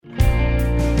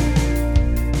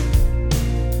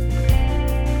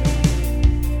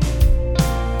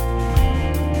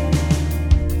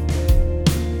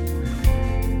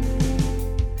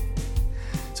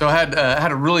So I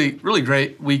had a really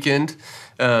great weekend.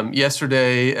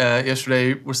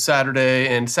 Yesterday was Saturday,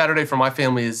 and Saturday for my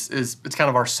family is it's kind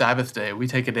of our Sabbath day. We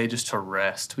take a day just to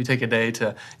rest. We take a day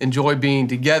to enjoy being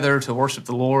together, to worship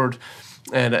the Lord,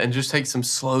 and just take some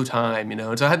slow time,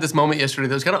 And so I had this moment yesterday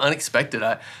that was kind of unexpected.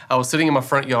 I was sitting in my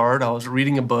front yard. I was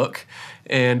reading a book,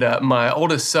 and my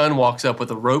oldest son walks up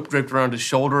with a rope draped around his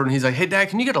shoulder, and he's like, "Hey, Dad,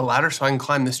 can you get a ladder so I can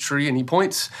climb this tree?" And he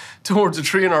points towards a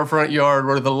tree in our front yard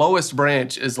where the lowest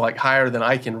branch is like higher than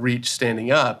I can reach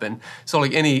standing up. And so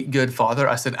like any good father,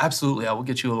 I said, "Absolutely, I will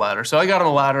get you a ladder." So I got him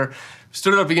a ladder,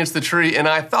 stood it up against the tree, and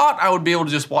I thought I would be able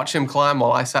to just watch him climb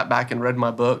while I sat back and read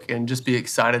my book and just be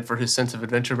excited for his sense of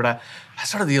adventure. But I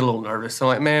started to get a little nervous. So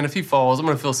I'm like, man, if he falls, I'm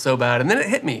going to feel so bad. And then it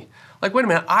hit me. Like, wait a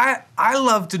minute, I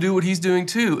love to do what he's doing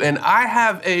too. And I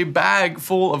have a bag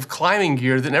full of climbing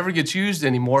gear that never gets used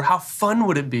anymore. How fun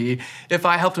would it be if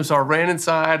I helped him? So I ran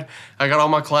inside, I got all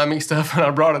my climbing stuff, and I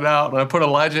brought it out, and I put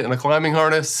Elijah in a climbing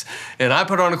harness, and I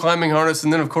put on a climbing harness,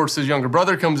 and then of course his younger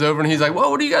brother comes over, and he's like, "Whoa,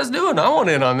 what are you guys doing? I want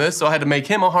in on this." So I had to make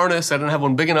him a harness. I didn't have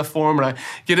one big enough for him, and I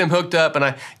get him hooked up, and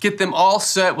I get them all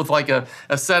set with like a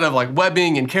set of like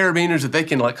webbing and carabiners that they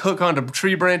can like hook onto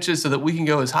tree branches so that we can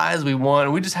go as high as we want.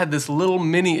 And we just had this little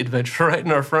mini adventure right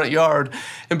in our front yard.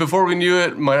 And before we knew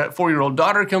it, my 4-year-old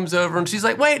daughter comes over and she's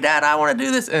like, "Wait, Dad, I want to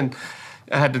do this." And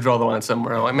I had to draw the line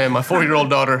somewhere. I'm like, man, my 4-year-old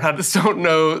daughter, I just don't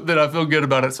know that I feel good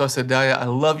about it. So I said, "Dahlia, I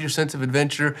love your sense of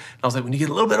adventure." And I was like, "When you get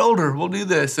a little bit older, we'll do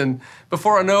this." And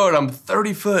before I know it, I'm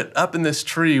 30 foot up in this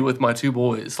tree with my 2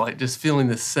 boys, like just feeling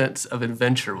this sense of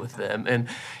adventure with them. And,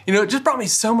 it just brought me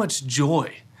so much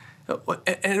joy.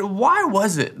 And why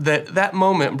was it that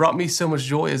moment brought me so much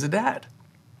joy as a dad?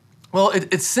 Well,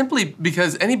 it's simply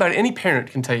because any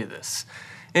parent can tell you this.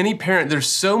 Any parent, there's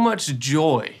so much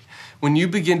joy when you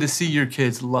begin to see your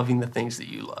kids loving the things that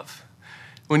you love.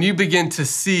 When you begin to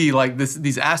see like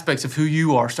these aspects of who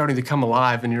you are starting to come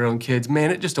alive in your own kids,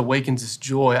 man, it just awakens this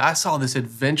joy. I saw this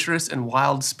adventurous and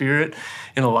wild spirit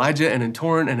in Elijah and in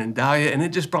Torrent and in Dahlia, and it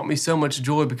just brought me so much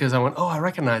joy because I went, "Oh, I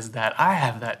recognize that. I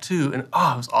have that too." And it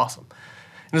was awesome.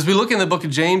 And as we look in the book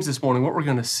of James this morning, what we're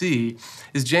going to see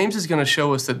is James is going to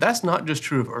show us that that's not just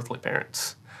true of earthly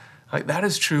parents. Like that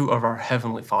is true of our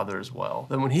Heavenly Father as well.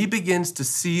 That when he begins to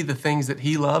see the things that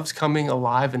he loves coming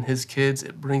alive in his kids,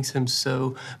 it brings him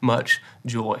so much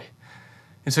joy.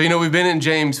 And so, we've been in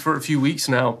James for a few weeks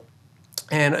now.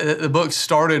 And the book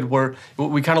started where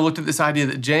we kind of looked at this idea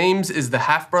that James is the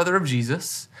half-brother of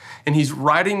Jesus. And he's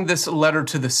writing this letter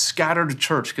to the scattered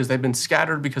church because they've been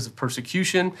scattered because of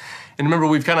persecution. And remember,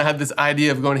 we've kind of had this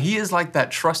idea of going, he is like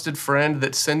that trusted friend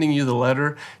that's sending you the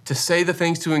letter to say the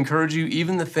things to encourage you,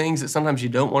 even the things that sometimes you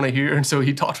don't want to hear. And so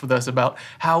he talks with us about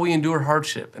how we endure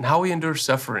hardship and how we endure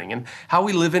suffering and how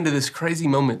we live into this crazy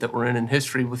moment that we're in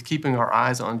history with keeping our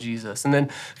eyes on Jesus. And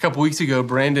then a couple weeks ago,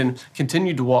 Brandon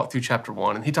continued to walk through chapter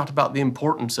 1, and he talked about the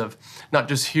importance of not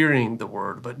just hearing the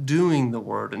word, but doing the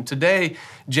word. And today,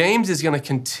 James is going to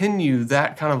continue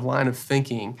that kind of line of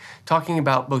thinking, talking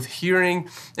about both hearing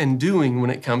and doing when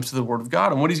it comes to the Word of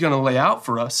God. And what he's going to lay out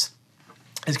for us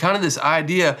is kind of this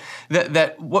idea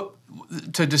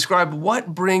to describe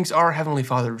what brings our Heavenly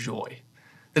Father joy.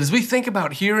 That as we think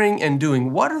about hearing and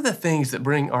doing, what are the things that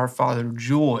bring our Father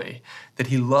joy that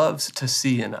he loves to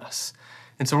see in us?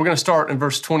 And so we're going to start in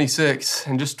verse 26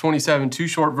 and just 27, 2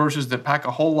 short verses that pack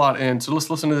a whole lot in. So let's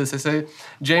listen to this. They say,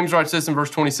 James writes this in verse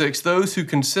 26, "Those who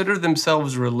consider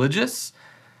themselves religious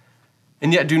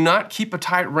and yet do not keep a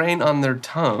tight rein on their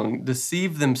tongue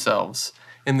deceive themselves,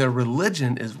 and their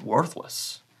religion is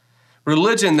worthless.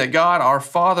 Religion that God our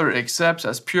Father accepts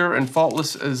as pure and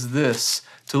faultless as this,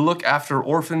 to look after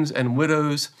orphans and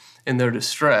widows in their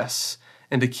distress,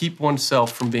 and to keep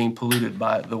oneself from being polluted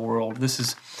by the world." This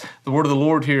is the word of the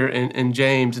Lord here in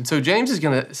James. And so James is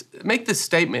going to make this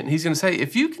statement. He's going to say,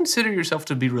 if you consider yourself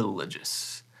to be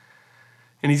religious,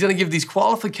 and he's going to give these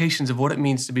qualifications of what it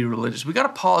means to be religious. We got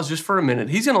to pause just for a minute.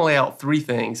 He's going to lay out 3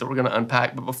 things that we're going to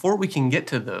unpack. But before we can get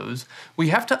to those, we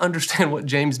have to understand what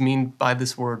James means by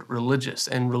this word religious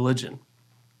and religion.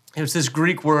 It's this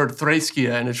Greek word,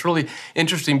 threskia, and it's really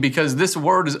interesting because this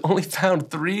word is only found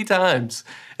 3 times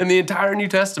in the entire New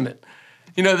Testament.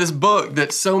 This book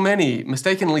that so many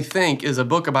mistakenly think is a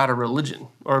book about a religion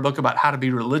or a book about how to be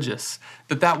religious,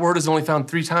 that word is only found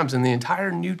 3 times in the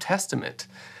entire New Testament.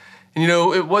 And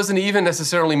it wasn't even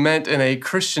necessarily meant in a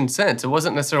Christian sense. It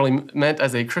wasn't necessarily meant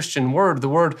as a Christian word. The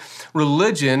word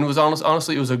religion was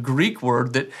honestly, it was a Greek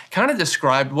word that kind of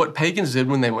described what pagans did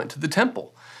when they went to the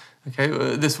temple. Okay,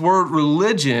 this word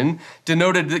religion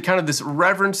denoted kind of this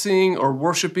reverencing or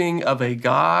worshiping of a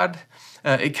god.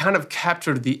 It kind of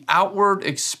captured the outward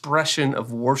expression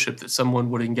of worship that someone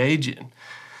would engage in.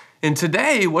 And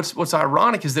today, what's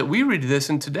ironic is that we read this,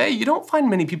 and today you don't find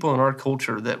many people in our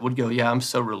culture that would go, yeah, I'm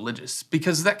so religious,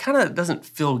 because that kind of doesn't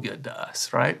feel good to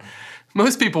us, right?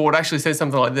 Most people would actually say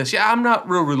something like this, yeah, I'm not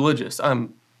real religious,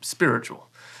 I'm spiritual.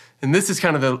 And this is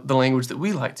kind of the language that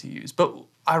we like to use. But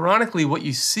ironically, what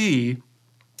you see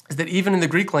is that even in the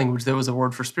Greek language, there was a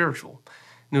word for spiritual.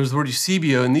 And there was the word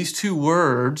eusebio, and these two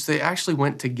words, they actually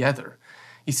went together.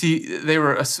 You see,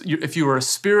 if you were a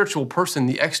spiritual person,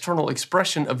 the external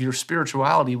expression of your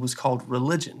spirituality was called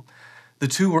religion. The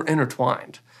two were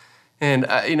intertwined. And,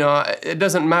 it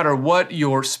doesn't matter what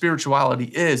your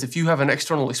spirituality is. If you have an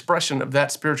external expression of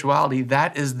that spirituality,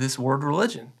 that is this word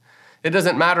religion. It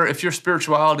doesn't matter if your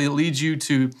spirituality leads you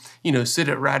to, sit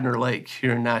at Radnor Lake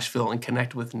here in Nashville and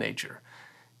connect with nature.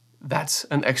 That's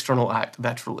an external act.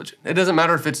 That's religion. It doesn't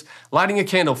matter if it's lighting a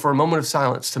candle for a moment of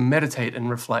silence to meditate and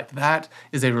reflect. That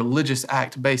is a religious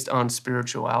act based on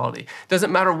spirituality. It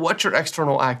doesn't matter what your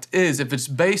external act is. If it's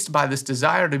based by this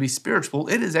desire to be spiritual,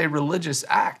 it is a religious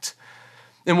act.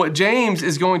 And what James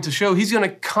is going to show, he's going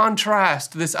to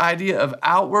contrast this idea of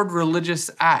outward religious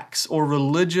acts or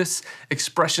religious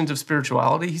expressions of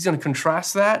spirituality. He's going to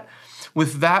contrast that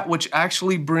with that which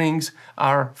actually brings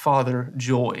our Father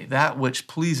joy, that which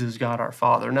pleases God our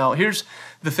Father. Now, here's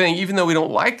the thing, even though we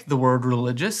don't like the word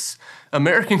religious,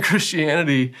 American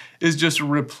Christianity is just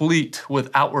replete with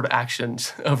outward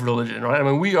actions of religion, right? I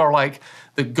mean, we are like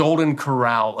the golden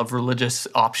corral of religious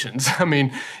options. I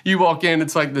mean, you walk in,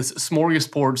 it's like this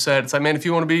smorgasbord set. It's like, man, if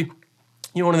you want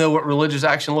to know what religious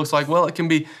action looks like? Well, it can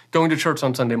be going to church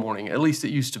on Sunday morning. At least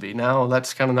it used to be. Now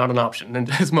that's kind of not an option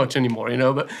as much anymore,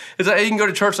 But it's like, hey, you can go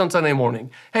to church on Sunday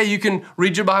morning. Hey, you can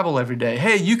read your Bible every day.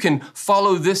 Hey, you can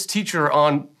follow this teacher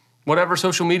on whatever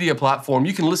social media platform.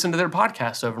 You can listen to their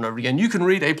podcasts over and over again. You can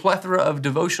read a plethora of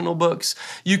devotional books.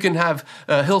 You can have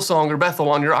Hillsong or Bethel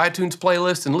on your iTunes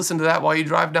playlist and listen to that while you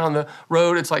drive down the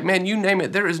road. It's like, man, you name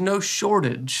it. There is no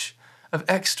shortage of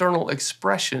external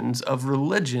expressions of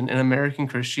religion in American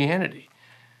Christianity.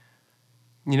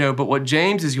 But what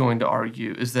James is going to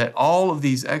argue is that all of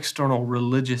these external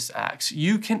religious acts,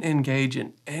 you can engage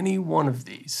in any one of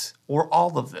these or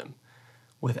all of them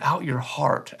without your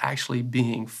heart actually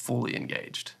being fully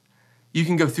engaged. You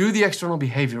can go through the external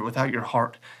behavior without your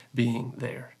heart being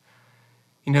there.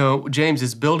 James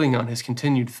is building on his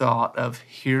continued thought of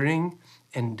hearing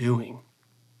and doing.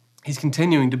 He's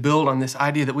continuing to build on this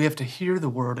idea that we have to hear the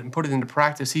word and put it into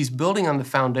practice. He's building on the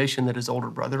foundation that his older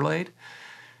brother laid.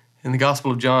 In the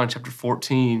Gospel of John, chapter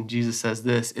 14, Jesus says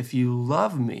this, "If you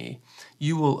love me,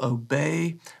 you will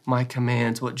obey my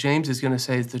commands." What James is going to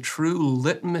say is the true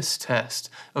litmus test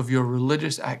of your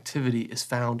religious activity is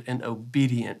found in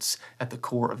obedience at the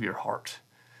core of your heart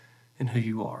and who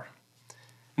you are.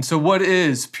 And so what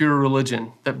is pure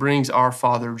religion that brings our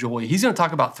Father joy? He's going to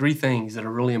talk about three things that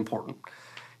are really important.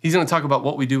 He's going to talk about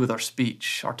what we do with our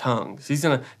speech, our tongues. He's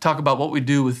going to talk about what we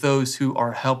do with those who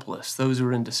are helpless, those who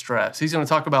are in distress. He's going to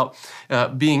talk about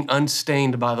being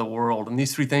unstained by the world. And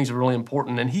these three things are really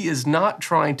important. And he is not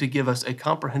trying to give us a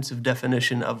comprehensive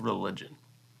definition of religion.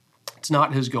 It's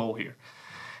not his goal here.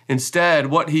 Instead,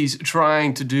 what he's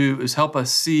trying to do is help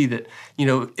us see that,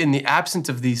 in the absence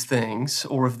of these things,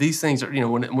 or if these things are,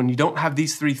 when you don't have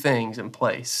these three things in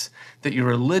place, that your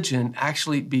religion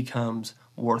actually becomes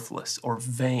worthless or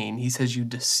vain. He says you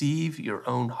deceive your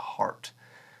own heart.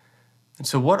 And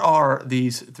so what are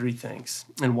these three things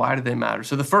and why do they matter?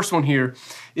 So the first one here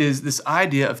is this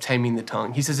idea of taming the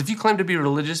tongue. He says if you claim to be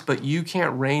religious but you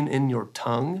can't rein in your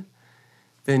tongue,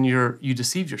 then you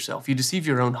deceive yourself. You deceive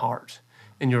your own heart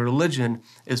and your religion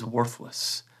is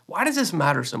worthless. Why does this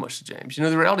matter so much to James?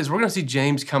 The reality is we're going to see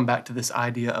James come back to this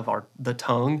idea of the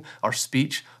tongue, our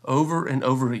speech, over and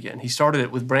over again. He started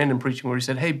it with Brandon preaching where he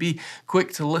said, hey, be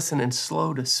quick to listen and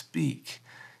slow to speak.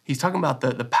 He's talking about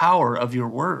the power of your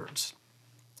words.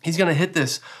 He's going to hit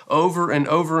this over and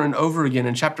over and over again.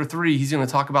 In chapter 3, he's going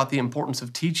to talk about the importance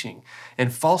of teaching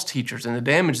and false teachers and the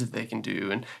damage that they can do.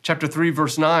 In chapter 3,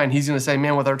 verse 9, he's going to say,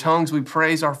 man, with our tongues we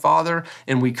praise our Father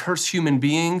and we curse human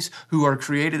beings who are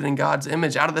created in God's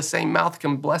image. Out of the same mouth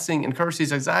come blessing and curse. He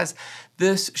says, guys,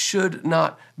 this should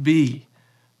not be.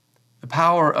 The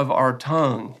power of our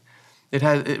tongue,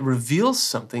 it reveals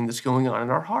something that's going on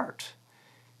in our heart.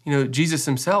 Jesus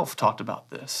himself talked about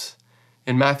this.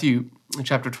 In Matthew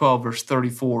chapter 12, verse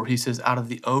 34, he says, out of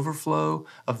the overflow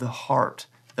of the heart,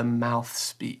 the mouth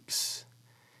speaks.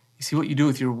 You see, what you do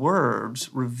with your words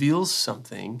reveals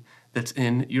something that's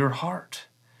in your heart.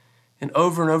 And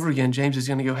over again, James is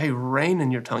going to go, hey, rein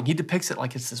in your tongue. He depicts it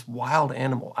like it's this wild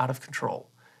animal out of control.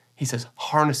 He says,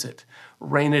 harness it,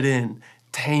 rein it in,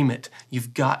 tame it.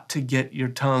 You've got to get your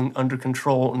tongue under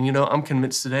control. And I'm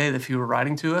convinced today that if he were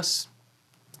writing to us,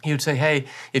 he would say, hey,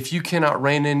 if you cannot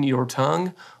rein in your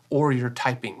tongue or your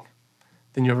typing,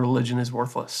 then your religion is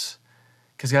worthless.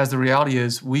 Because guys, the reality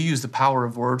is we use the power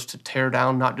of words to tear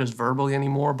down, not just verbally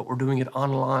anymore, but we're doing it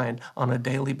online on a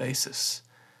daily basis.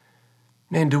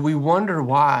 Man, do we wonder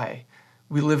why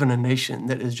we live in a nation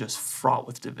that is just fraught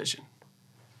with division?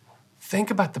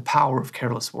 Think about the power of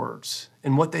careless words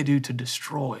and what they do to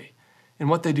destroy and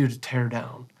what they do to tear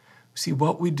down. See,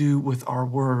 what we do with our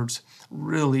words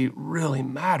really, really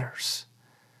matters.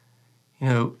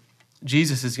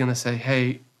 Jesus is going to say,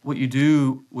 hey, what you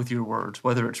do with your words,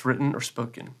 whether it's written or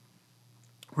spoken,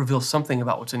 reveals something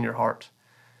about what's in your heart.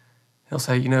 He'll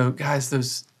say, guys,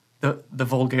 the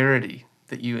vulgarity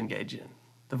that you engage in,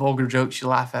 the vulgar jokes you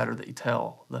laugh at or that you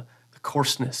tell, the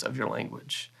coarseness of your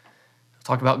language.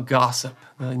 Talk about gossip.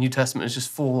 The New Testament is just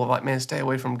full of man, stay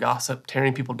away from gossip,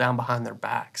 tearing people down behind their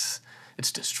backs.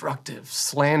 It's destructive.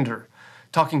 Slander,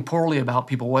 talking poorly about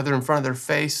people, whether in front of their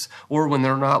face or when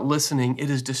they're not listening. It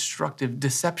is destructive.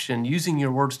 Deception, using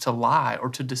your words to lie or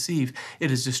to deceive.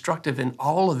 It is destructive, and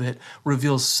all of it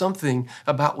reveals something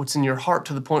about what's in your heart,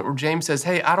 to the point where James says,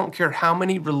 hey, I don't care how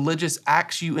many religious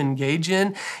acts you engage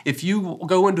in. If you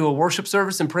go into a worship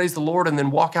service and praise the Lord and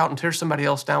then walk out and tear somebody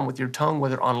else down with your tongue,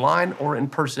 whether online or in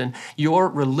person, your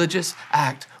religious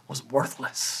act was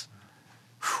worthless.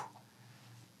 Whew.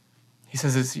 He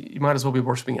says you might as well be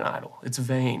worshiping an idol. It's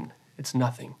vain. It's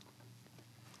nothing.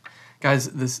 Guys,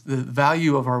 the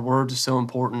value of our words is so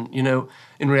important.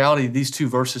 In reality, these two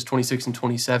verses, 26 and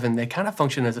 27, they kind of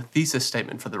function as a thesis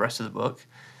statement for the rest of the book.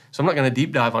 So I'm not going to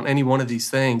deep dive on any one of these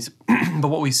things. But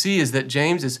what we see is that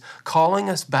James is calling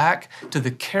us back to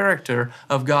the character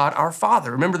of God, our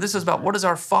Father. Remember, this is about what does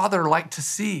our Father like to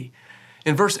see?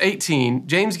 In verse 18,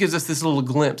 James gives us this little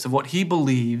glimpse of what he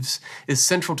believes is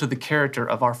central to the character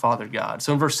of our Father God.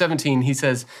 So in verse 17, he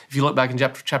says, if you look back in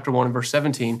chapter 1 and verse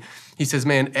 17, he says,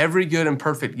 man, every good and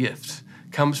perfect gift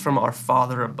comes from our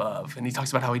Father above. And he talks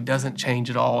about how he doesn't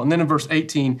change at all. And then in verse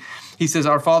 18, he says,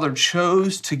 our Father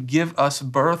chose to give us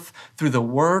birth through the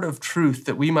word of truth,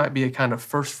 that we might be a kind of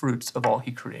first fruits of all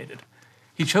he created.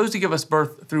 He chose to give us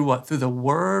birth through what? Through the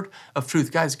word of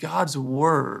truth. Guys, God's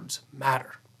words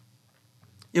matter.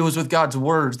 It was with God's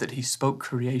words that he spoke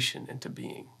creation into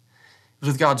being. It was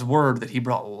with God's word that he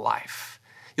brought life.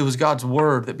 It was God's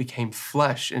word that became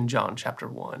flesh in John chapter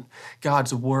 1.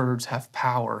 God's words have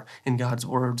power, and God's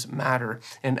words matter.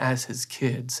 And as his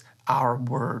kids, our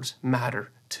words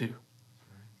matter too.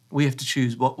 We have to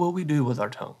choose, what will we do with our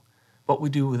tongue? What we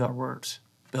do with our words?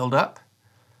 Build up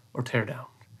or tear down?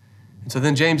 And so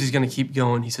then James is going to keep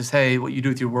going. He says, hey, what you do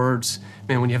with your words,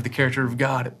 man, when you have the character of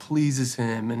God, it pleases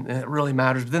him, and it really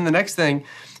matters. But then the next thing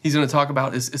he's going to talk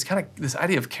about is kind of this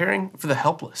idea of caring for the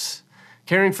helpless,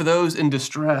 caring for those in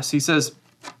distress. He says,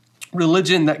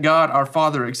 religion that God, our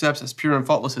Father, accepts as pure and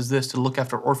faultless is this, to look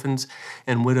after orphans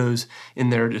and widows in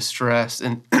their distress.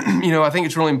 And, I think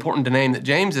it's really important to name that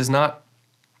James is not,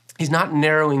 he's not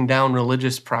narrowing down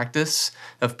religious practice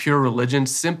of pure religion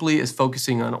simply as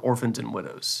focusing on orphans and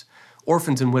widows.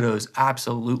 Orphans and widows,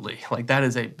 absolutely. That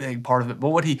is a big part of it. But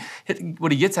what he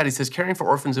gets at, he says, caring for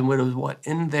orphans and widows, what?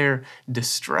 In their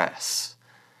distress.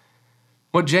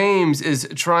 What James is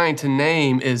trying to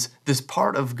name is this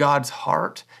part of God's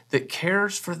heart that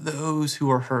cares for those who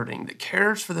are hurting, that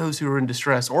cares for those who are in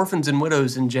distress. Orphans and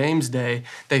widows in James' day,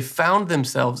 they found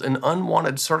themselves in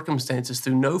unwanted circumstances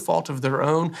through no fault of their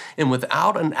own, and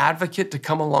without an advocate to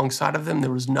come alongside of them,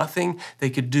 there was nothing they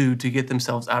could do to get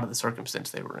themselves out of the circumstance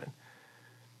they were in.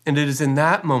 And it is in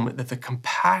that moment that the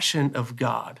compassion of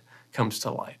God comes to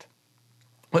light.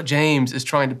 What James is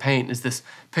trying to paint is this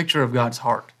picture of God's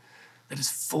heart that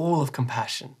is full of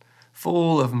compassion,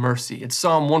 full of mercy. It's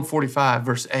Psalm 145,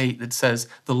 verse 8, that says,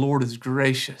 the Lord is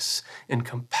gracious and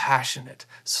compassionate,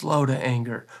 slow to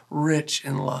anger, rich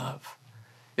in love.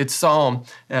 It's Psalm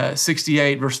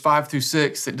 68, verse 5 through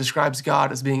 6, that describes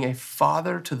God as being a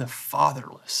father to the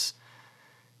fatherless.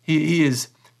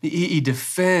 He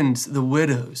defends the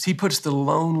widows. He puts the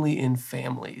lonely in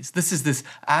families. This is this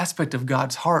aspect of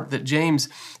God's heart that James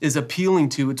is appealing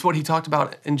to. It's what he talked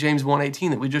about in James 1:18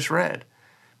 that we just read.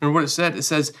 Remember what it said? It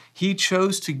says, he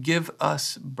chose to give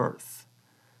us birth.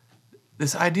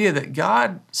 This idea that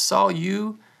God saw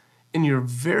you in your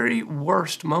very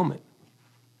worst moment,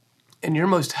 in your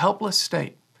most helpless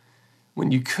state, when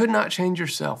you could not change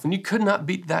yourself, when you could not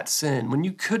beat that sin, when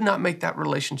you could not make that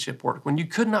relationship work, when you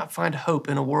could not find hope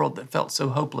in a world that felt so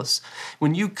hopeless,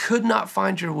 when you could not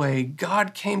find your way,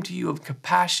 God came to you of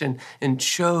compassion and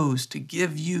chose to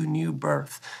give you new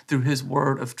birth through his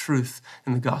word of truth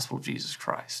in the gospel of Jesus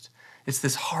Christ. It's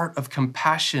this heart of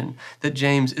compassion that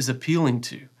James is appealing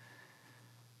to.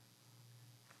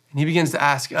 And he begins to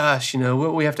ask us,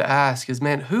 what we have to ask is,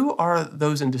 man, who are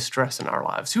those in distress in our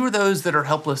lives? Who are those that are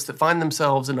helpless, that find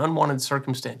themselves in unwanted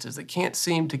circumstances, that can't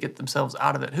seem to get themselves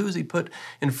out of it? Who has he put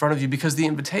in front of you? Because the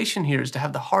invitation here is to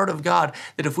have the heart of God,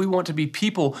 that if we want to be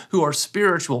people who are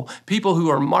spiritual, people who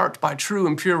are marked by true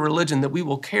and pure religion, that we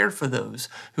will care for those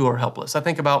who are helpless. I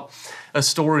think about a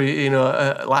story,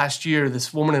 last year,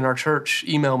 this woman in our church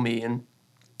emailed me, and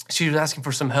she was asking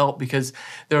for some help because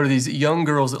there were these young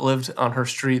girls that lived on her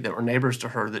street that were neighbors to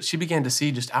her that she began to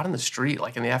see just out in the street,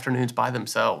 like in the afternoons by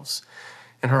themselves.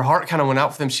 And her heart kind of went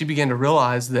out for them. She began to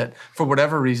realize that for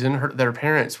whatever reason, their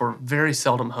parents were very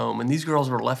seldom home. And these girls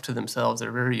were left to themselves.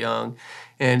 They're very young.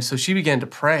 And so she began to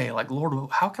pray, like, Lord,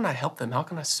 how can I help them? How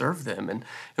can I serve them? And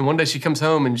one day she comes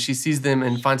home and she sees them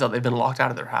and finds out they've been locked out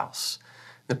of their house.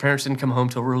 The parents didn't come home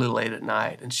till really late at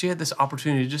night. And she had this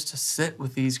opportunity just to sit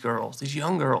with these girls, these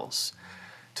young girls,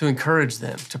 to encourage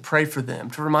them, to pray for them,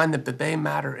 to remind them that they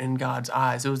matter in God's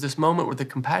eyes. It was this moment where the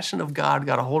compassion of God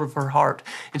got a hold of her heart,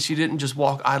 and she didn't just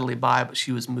walk idly by, but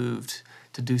she was moved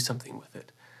to do something with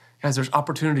it. Guys, there's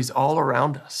opportunities all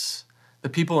around us. The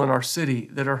people in our city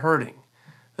that are hurting,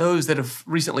 those that have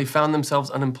recently found themselves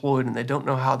unemployed and they don't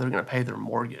know how they're going to pay their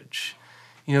mortgage.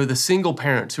 The single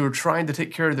parents who are trying to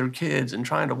take care of their kids and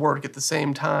trying to work at the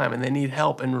same time, and they need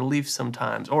help and relief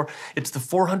sometimes. Or it's the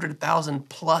 400,000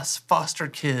 plus foster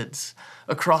kids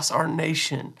across our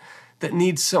nation that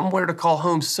need somewhere to call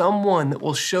home, someone that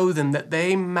will show them that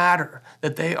they matter,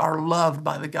 that they are loved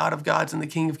by the God of gods and the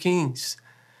King of kings.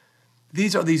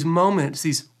 These are these moments,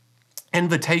 these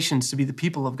invitations to be the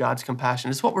people of God's compassion.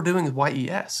 It's what we're doing with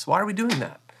YES. Why are we doing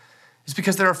that? It's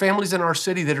because there are families in our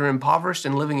city that are impoverished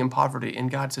and living in poverty. And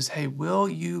God says, hey, will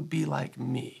you be like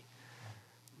me?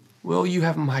 Will you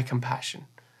have my compassion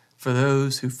for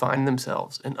those who find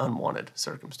themselves in unwanted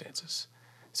circumstances?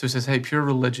 So he says, hey, pure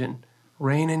religion,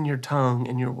 rein in your tongue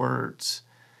and your words.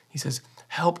 He says,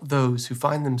 help those who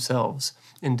find themselves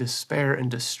in despair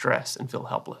and distress and feel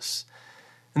helpless.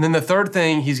 And then the third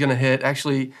thing he's going to hit,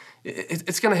 actually,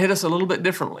 it's going to hit us a little bit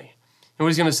differently. And what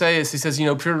he's going to say is, he says,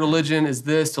 pure religion is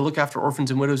this, to look after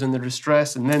orphans and widows in their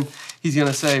distress. And then he's going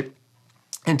to say,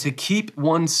 and to keep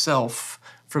oneself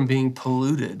from being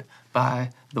polluted by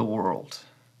the world.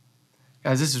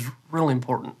 Guys, this is really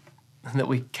important that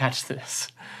we catch this.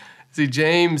 See,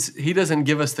 James, he doesn't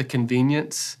give us the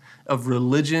convenience of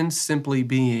religion simply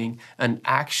being an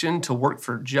action to work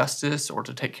for justice or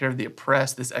to take care of the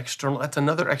oppressed. That's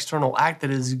another external act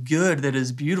that is good, that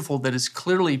is beautiful, that is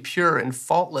clearly pure and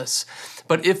faultless.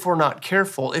 But if we're not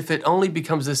careful, if it only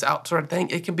becomes this outside thing,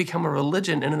 it can become a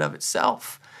religion in and of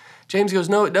itself. James goes,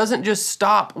 no, it doesn't just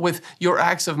stop with your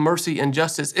acts of mercy and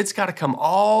justice. It's got to come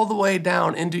all the way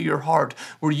down into your heart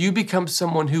where you become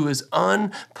someone who is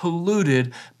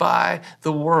unpolluted by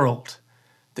the world.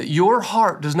 That your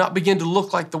heart does not begin to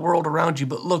look like the world around you,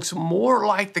 but looks more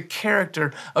like the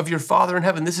character of your Father in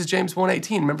heaven. This is James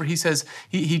 1:18. Remember, he says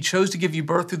he chose to give you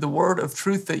birth through the word of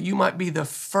truth that you might be the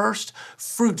first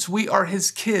fruits. We are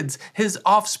his kids, his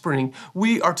offspring.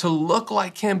 We are to look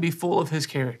like him, be full of his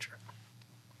character.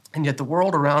 And yet the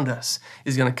world around us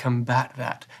is going to combat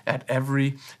that at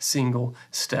every single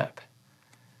step.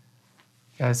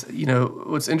 Guys,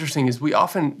 what's interesting is we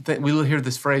often we'll hear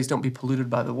this phrase, don't be polluted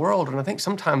by the world. And I think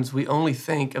sometimes we only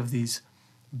think of these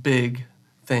big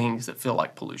things that feel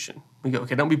like pollution. We go,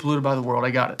 okay, don't be polluted by the world. I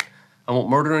got it. I won't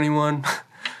murder anyone.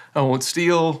 I won't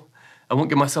steal. I won't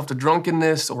get myself to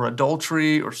drunkenness or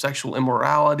adultery or sexual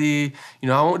immorality. I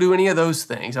won't do any of those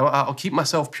things. I'll keep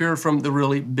myself pure from the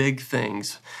really big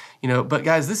things. But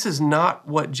guys, this is not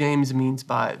what James means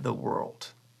by the world.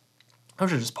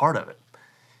 Those are just part of it.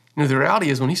 The reality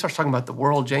is when he starts talking about the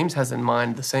world, James has in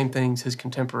mind the same things his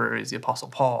contemporaries, the Apostle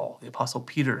Paul, the Apostle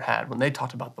Peter had when they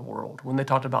talked about the world, when they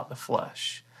talked about the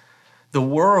flesh. The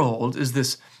world is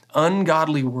this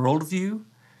ungodly worldview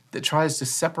that tries to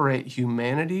separate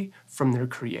humanity from their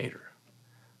creator.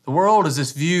 The world is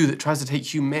this view that tries to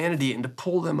take humanity and to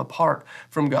pull them apart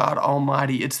from God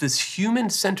Almighty. It's this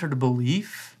human-centered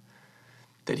belief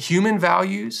that human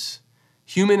values,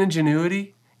 human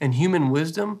ingenuity, and human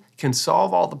wisdom can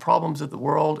solve all the problems of the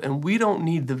world, and we don't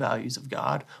need the values of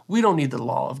God. We don't need the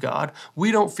law of God.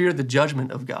 We don't fear the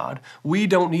judgment of God. We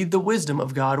don't need the wisdom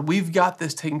of God. We've got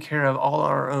this taken care of all on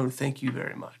our own. Thank you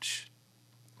very much.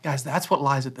 Guys, that's what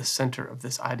lies at the center of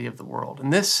this idea of the world.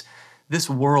 And this this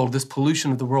world, this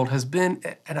pollution of the world has been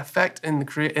an effect in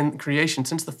creation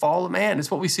since the fall of man.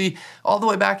 It's what we see all the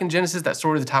way back in Genesis, that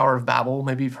story of the Tower of Babel.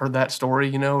 Maybe you've heard that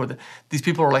story, or these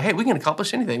people are like, hey, we can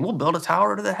accomplish anything. We'll build a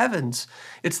tower to the heavens.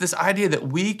 It's this idea that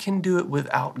we can do it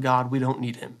without God. We don't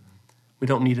need him. We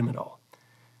don't need him at all.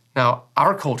 Now,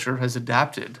 our culture has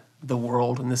adapted the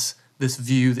world and this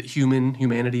view that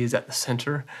humanity is at the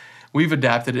center. We've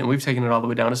adapted it and we've taken it all the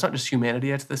way down. It's not just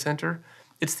humanity at the center.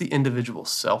 It's the individual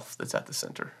self that's at the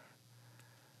center.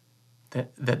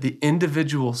 That the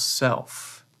individual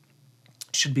self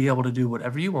should be able to do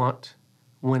whatever you want,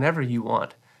 whenever you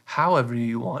want, however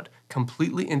you want,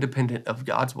 completely independent of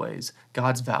God's ways,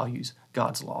 God's values,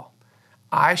 God's law.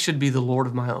 I should be the Lord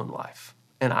of my own life,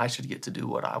 and I should get to do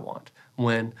what I want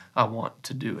when I want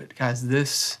to do it. Guys,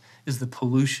 this is the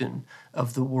pollution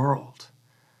of the world.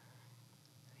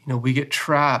 We get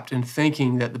trapped in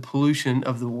thinking that the pollution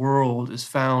of the world is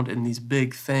found in these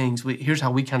big things. Here's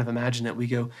how we kind of imagine it. We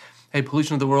go, hey,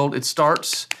 pollution of the world, it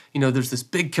starts, there's this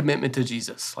big commitment to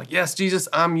Jesus. Like, yes, Jesus,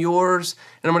 I'm yours,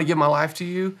 and I'm going to give my life to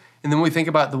you. And then when we think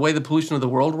about the way the pollution of the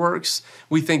world works,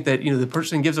 we think that, the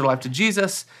person gives their life to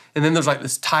Jesus, and then there's like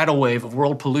this tidal wave of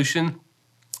world pollution.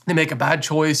 They make a bad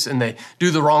choice, and they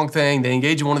do the wrong thing. They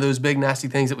engage in one of those big, nasty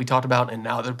things that we talked about, and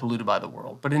now they're polluted by the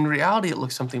world. But in reality, it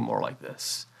looks something more like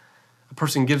this. A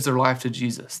person gives their life to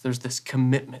Jesus. There's this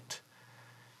commitment.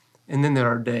 And then there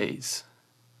are days,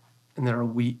 and there are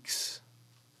weeks,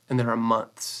 and there are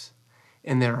months,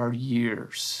 and there are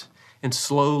years. And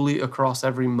slowly across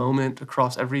every moment,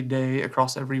 across every day,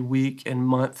 across every week and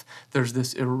month, there's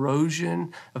this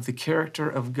erosion of the character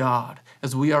of God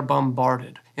as we are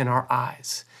bombarded in our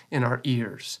eyes, in our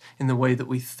ears, in the way that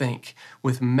we think,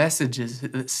 with messages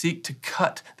that seek to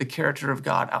cut the character of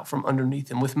God out from underneath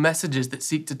him, with messages that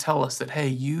seek to tell us that, hey,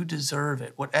 you deserve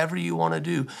it. Whatever you want to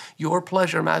do, your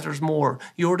pleasure matters more.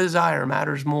 Your desire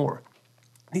matters more.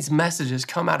 These messages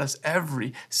come at us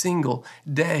every single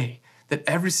day, that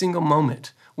every single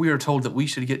moment we are told that we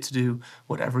should get to do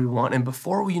whatever we want. And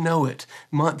before we know it,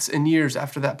 months and years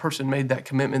after that person made that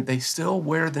commitment, they still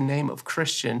wear the name of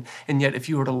Christian. And yet if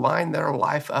you were to line their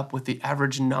life up with the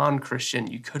average non-Christian,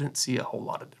 you couldn't see a whole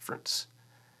lot of difference.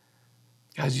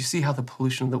 Guys, you see how the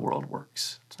pollution of the world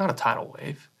works. It's not a tidal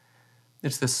wave.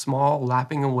 It's this small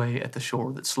lapping away at the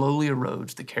shore that slowly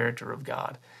erodes the character of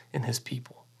God and his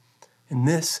people. And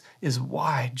this is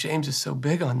why James is so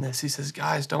big on this. He says,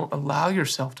 guys, don't allow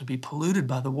yourself to be polluted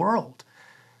by the world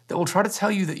that will try to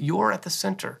tell you that you're at the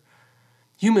center.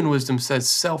 Human wisdom says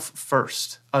self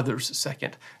first, others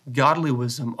second. Godly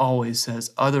wisdom always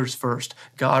says others first,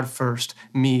 God first,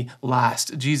 me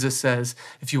last. Jesus says,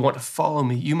 if you want to follow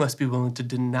me, you must be willing to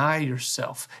deny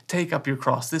yourself, take up your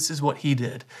cross. This is what he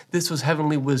did. This was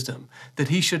heavenly wisdom, that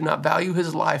he should not value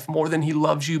his life more than he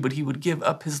loves you, but he would give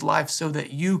up his life so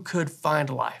that you could find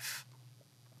life.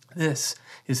 This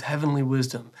is heavenly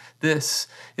wisdom. This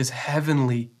is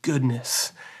heavenly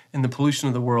goodness, and the pollution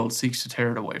of the world seeks to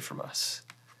tear it away from us.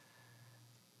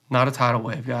 Not a tidal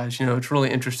wave, guys. It's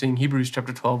really interesting. Hebrews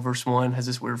chapter 12, verse 1 has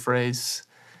this weird phrase.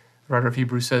 The writer of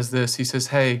Hebrews says this. He says,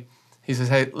 hey,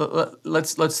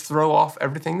 let's throw off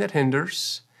everything that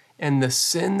hinders and the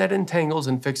sin that entangles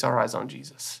and fix our eyes on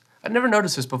Jesus. I'd never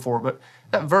noticed this before, but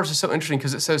that verse is so interesting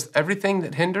because it says everything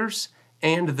that hinders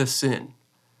and the sin.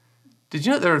 Did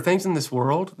you know there are things in this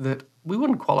world that we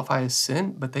wouldn't qualify as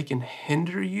sin, but they can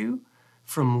hinder you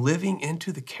from living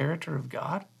into the character of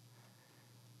God?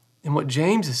 And what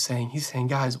James is saying, he's saying,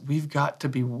 guys, we've got to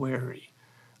be wary.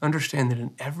 Understand that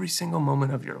in every single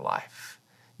moment of your life,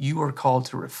 you are called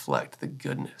to reflect the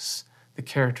goodness, the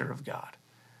character of God.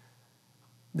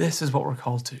 This is what we're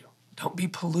called to. Don't be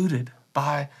polluted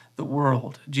by the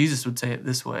world. Jesus would say it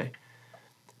this way: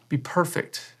 be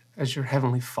perfect as your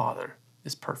heavenly Father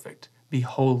is perfect. Be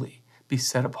holy, be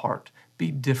set apart,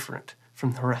 be different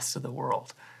from the rest of the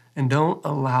world. And don't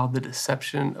allow the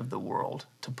deception of the world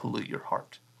to pollute your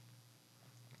heart.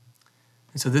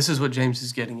 And so this is what James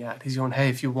is getting at. He's going, hey,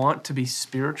 if you want to be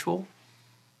spiritual,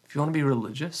 if you want to be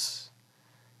religious,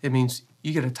 it means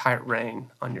you get a tight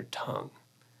rein on your tongue.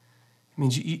 It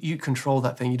means you control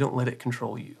that thing. You don't let it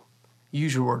control you. You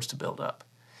use your words to build up.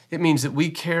 It means that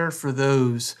we care for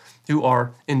those who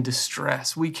are in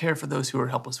distress. We care for those who are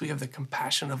helpless. We have the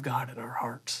compassion of God in our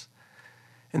hearts.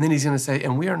 And then he's going to say,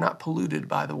 and we are not polluted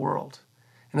by the world.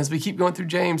 And as we keep going through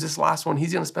James, this last one,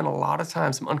 he's going to spend a lot of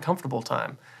time, some uncomfortable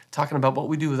time, talking about what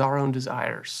we do with our own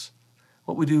desires,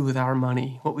 what we do with our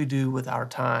money, what we do with our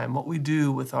time, what we do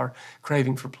with our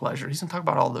craving for pleasure. He's going to talk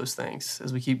about all those things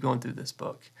as we keep going through this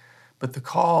book. But the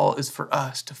call is for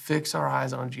us to fix our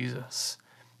eyes on Jesus,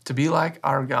 to be like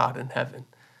our God in heaven,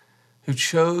 who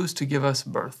chose to give us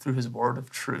birth through his word of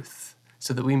truth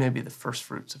so that we may be the first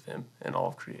fruits of him in all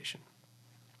of creation.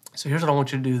 So here's what I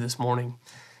want you to do this morning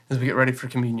as we get ready for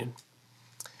communion.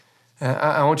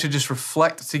 I want you to just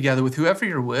reflect together with whoever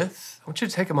you're with. I want you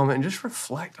to take a moment and just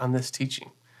reflect on this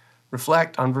teaching.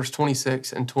 Reflect on verse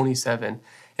 26 and 27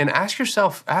 and ask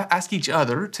each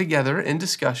other together in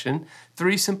discussion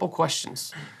 3 simple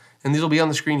questions. And these will be on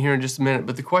the screen here in just a minute,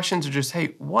 but the questions are just,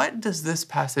 hey, what does this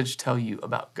passage tell you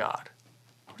about God?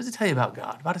 What does it tell you about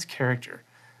God, about his character,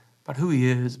 about who he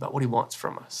is, about what he wants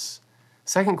from us?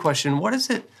 Second question, what does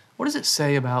it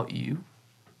say about you?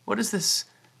 What does this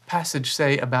passage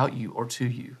say about you or to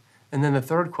you? And then the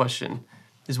third question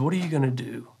is, what are you going to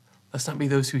do? Let's not be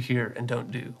those who hear and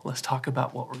don't do. Let's talk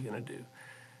about what we're going to do.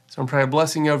 So I'm praying a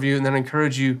blessing over you, and then I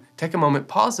encourage you, take a moment,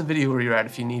 pause the video where you're at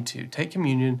if you need to. Take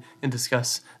communion and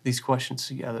discuss these questions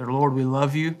together. Lord, we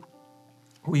love you.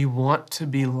 We want to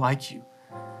be like you.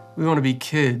 We want to be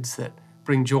kids that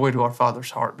bring joy to our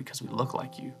Father's heart because we look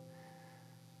like you.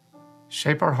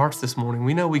 Shape our hearts this morning.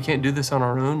 We know we can't do this on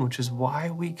our own, which is why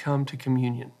we come to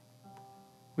communion.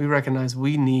 We recognize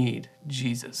we need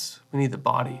Jesus. We need the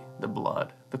body, the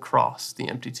blood, the cross, the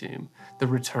empty tomb, the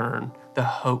return, the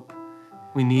hope.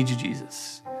 We need you,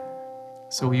 Jesus.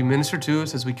 So will you minister to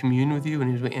us as we commune with you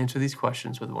and as we answer these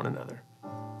questions with one another?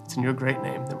 It's in your great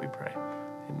name that we pray.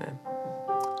 Amen.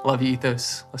 Love you,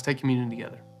 Ethos. Let's take communion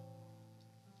together.